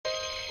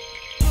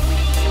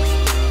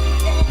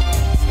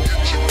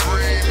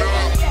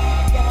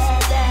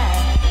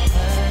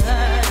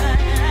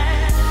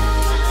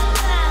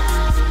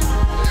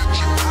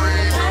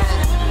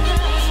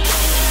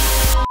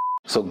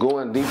So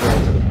going deeper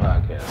into the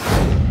podcast,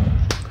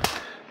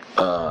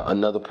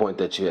 another point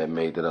that you had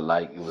made that I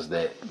like was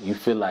that you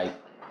feel like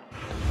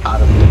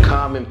out of the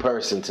common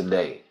person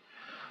today,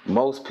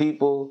 most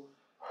people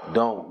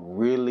don't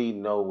really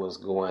know what's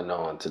going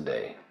on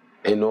today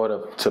in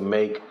order to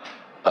make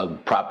a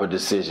proper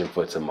decision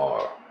for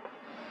tomorrow.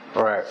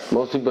 Right.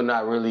 Most people are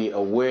not really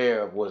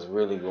aware of what's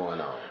really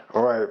going on.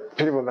 Right.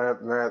 People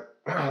not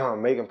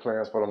making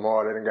plans for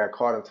tomorrow. They done got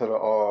caught into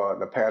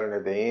the pattern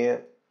at the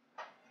end,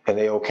 and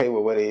they okay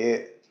with where they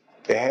at.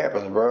 It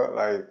happens, bro.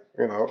 Like,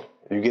 you know,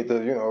 you get a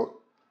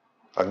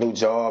new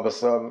job or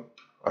something,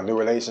 a new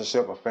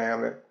relationship, a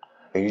family,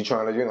 and you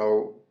trying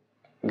to,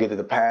 get the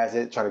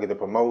deposit, trying to get the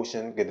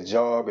promotion, get the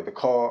job, get the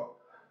car.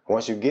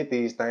 Once you get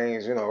these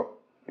things, you're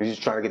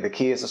just trying to get the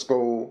kids to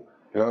school.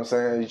 You know what I'm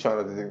saying? You're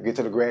trying to get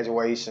to the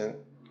graduation.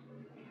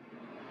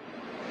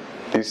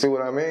 You see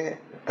what I mean?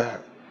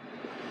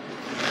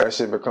 That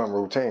shit become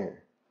routine.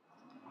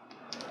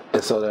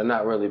 And so they're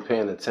not really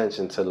paying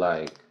attention to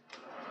like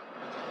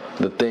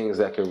the things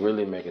that can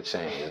really make a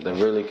change, that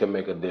really can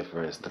make a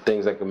difference, the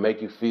things that can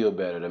make you feel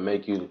better, that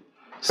make you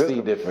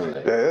see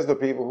differently. Yeah, it's the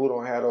people who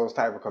don't have those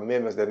type of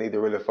commitments that need to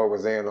really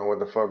focus in on what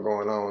the fuck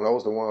going on.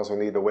 Those are the ones who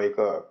need to wake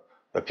up.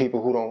 The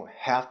people who don't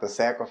have to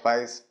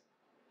sacrifice,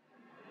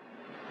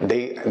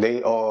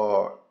 they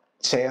are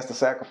chance to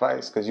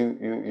sacrifice because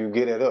you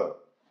get it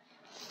up.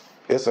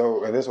 And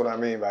this is what I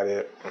mean by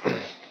that.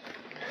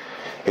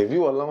 If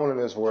you alone in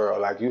this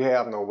world, like you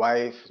have no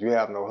wife, you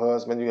have no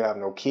husband, you have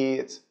no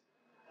kids,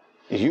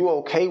 you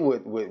okay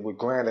with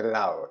grinding it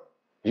out.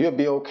 You'll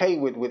be okay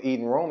with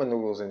eating Roman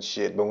noodles and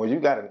shit. But when you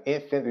got an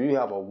infant or you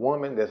have a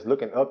woman that's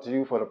looking up to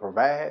you for to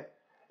provide,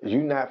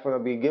 you're not going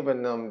to be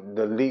giving them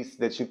the least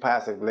that you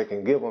possibly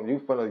can give them. You're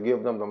going to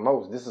give them the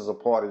most. This is a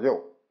part of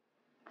you.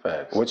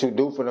 Facts. What you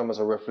do for them is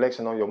a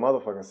reflection on your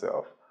motherfucking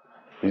self.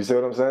 You see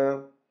what I'm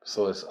saying?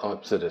 So it's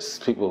up to the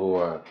people who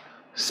are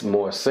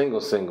more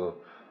single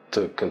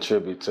to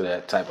contribute to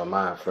that type of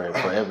mind frame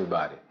for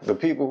everybody. The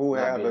people who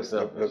have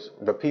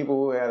the people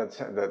who have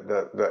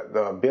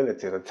the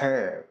ability, the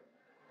time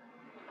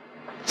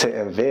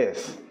to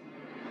invest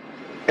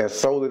and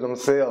solely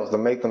themselves, to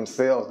make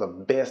themselves the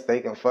best they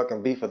can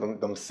fucking be for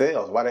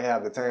themselves. Why they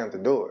have the time to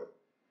do it?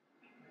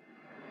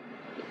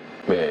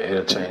 Man,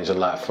 it'll change a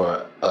lot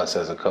for us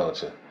as a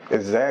culture.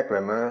 Exactly,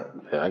 man.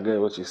 Yeah, I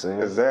get what you're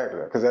saying.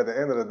 Exactly. Because at the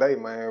end of the day,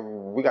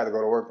 man, we got to go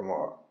to work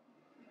tomorrow.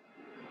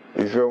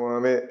 You feel what I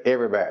mean?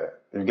 Everybody.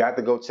 You got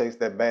to go chase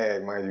that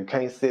bag, man. You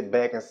can't sit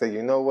back and say,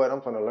 you know what,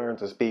 I'm going to learn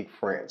to speak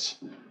French.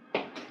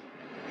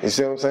 You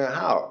see what I'm saying?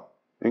 How?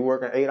 You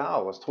working 8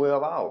 hours,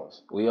 12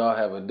 hours. We all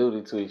have a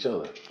duty to each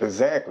other.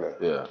 Exactly.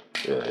 Yeah.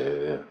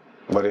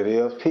 But it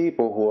is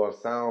people who are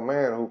sound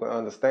man who can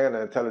understand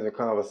the intelligent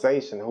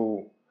conversation,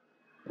 who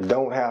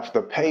don't have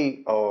to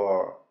pay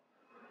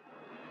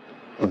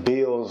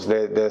bills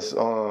that's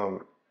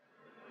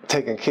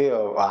taking care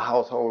of a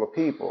household of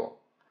people.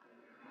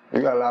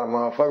 You got a lot of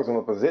motherfuckers in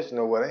a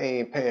position where they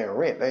ain't paying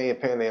rent, they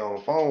ain't paying their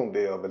own phone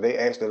bill, but they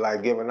actually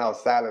like giving out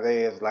solid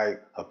ass like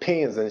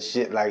opinions and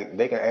shit, like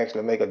they can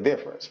actually make a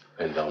difference.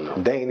 And don't know.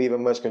 They ain't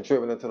even much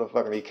contributing to the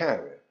fucking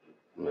economy.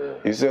 Yeah.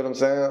 You see what I'm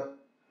saying?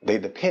 They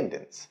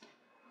dependents,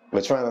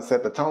 but trying to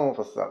set the tone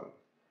for something.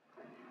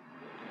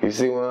 You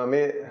see what I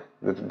mean?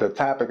 The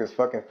topic is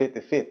fucking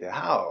 50-50.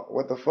 How?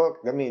 What the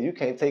fuck? That means you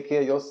can't take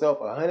care of yourself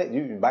 100.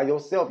 You by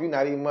yourself, you're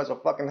not even much a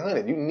fucking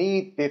 100. You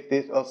need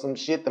 50 of some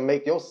shit to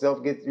make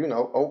yourself get,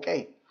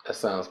 okay. That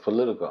sounds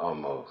political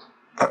almost.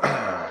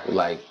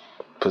 Like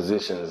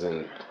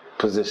positioning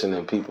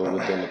people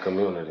within the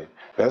community.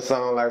 That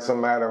sounds like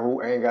somebody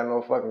who ain't got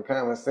no fucking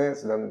common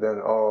sense. Then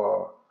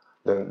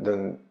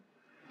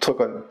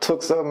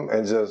took something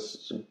and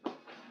just,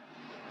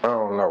 I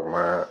don't know,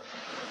 man.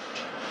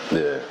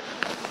 Yeah.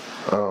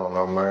 I don't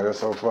know, man. That's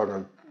so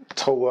fucking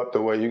toe up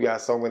the way you got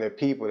so many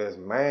people that's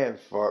man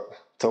fucked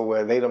to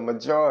where they the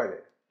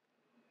majority.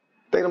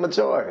 They the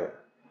majority.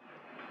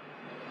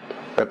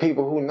 The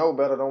people who know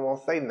better don't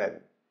want to say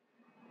nothing.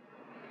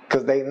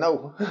 Because they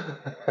know.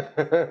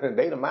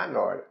 They the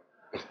minority.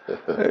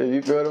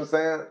 You feel what I'm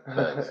saying?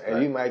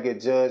 And you might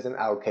get judged and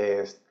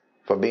outcast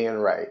for being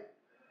right.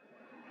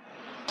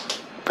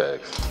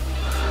 Thanks.